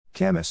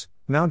Camas,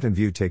 Mountain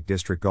View take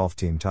district golf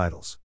team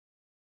titles.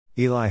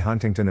 Eli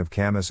Huntington of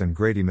Camas and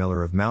Grady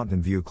Miller of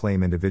Mountain View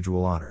claim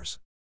individual honors.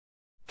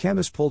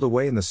 Camas pulled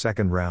away in the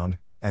second round,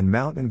 and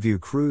Mountain View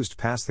cruised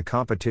past the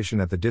competition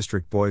at the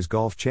District Boys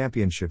Golf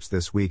Championships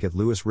this week at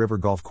Lewis River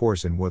Golf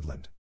Course in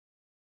Woodland.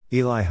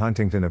 Eli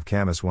Huntington of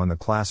Camas won the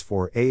Class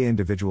 4A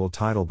individual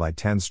title by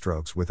 10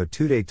 strokes with a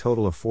 2-day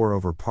total of 4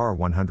 over par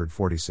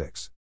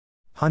 146.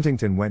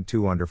 Huntington went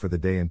 2 under for the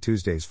day in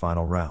Tuesday's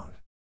final round.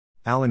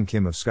 Alan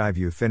Kim of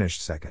Skyview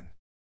finished second.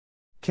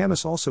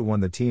 Camas also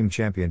won the team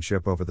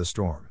championship over the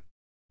Storm.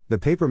 The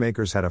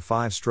Papermakers had a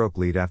 5-stroke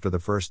lead after the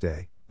first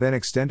day, then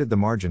extended the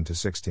margin to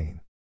 16.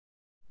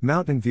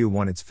 Mountain View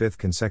won its 5th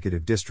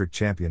consecutive district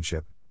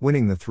championship,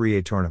 winning the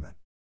 3A tournament.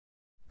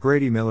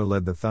 Grady Miller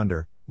led the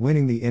Thunder,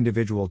 winning the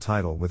individual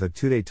title with a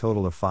 2-day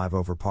total of 5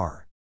 over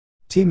par.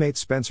 Teammates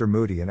Spencer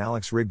Moody and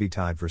Alex Rigby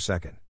tied for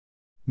second.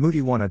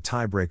 Moody won a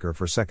tiebreaker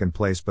for second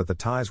place, but the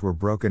ties were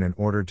broken in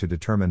order to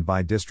determine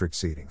by district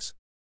seedings.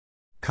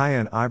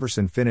 Kyan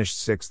Iverson finished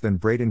 6th and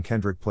Braden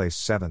Kendrick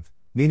placed 7th,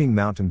 meaning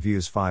Mountain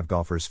View's 5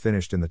 golfers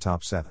finished in the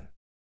top 7.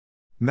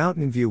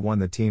 Mountain View won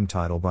the team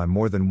title by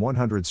more than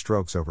 100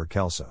 strokes over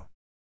Kelso.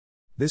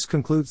 This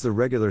concludes the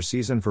regular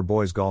season for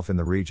boys golf in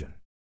the region.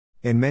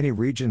 In many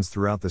regions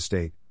throughout the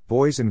state,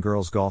 boys and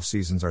girls golf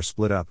seasons are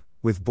split up,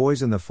 with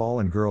boys in the fall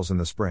and girls in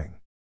the spring.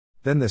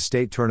 Then the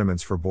state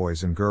tournaments for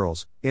boys and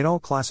girls, in all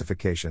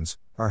classifications,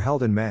 are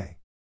held in May.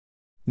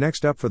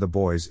 Next up for the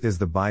boys is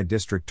the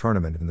by-district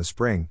tournament in the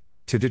spring,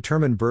 to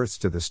determine berths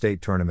to the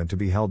state tournament to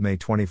be held May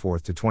 24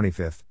 to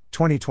 25,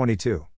 2022.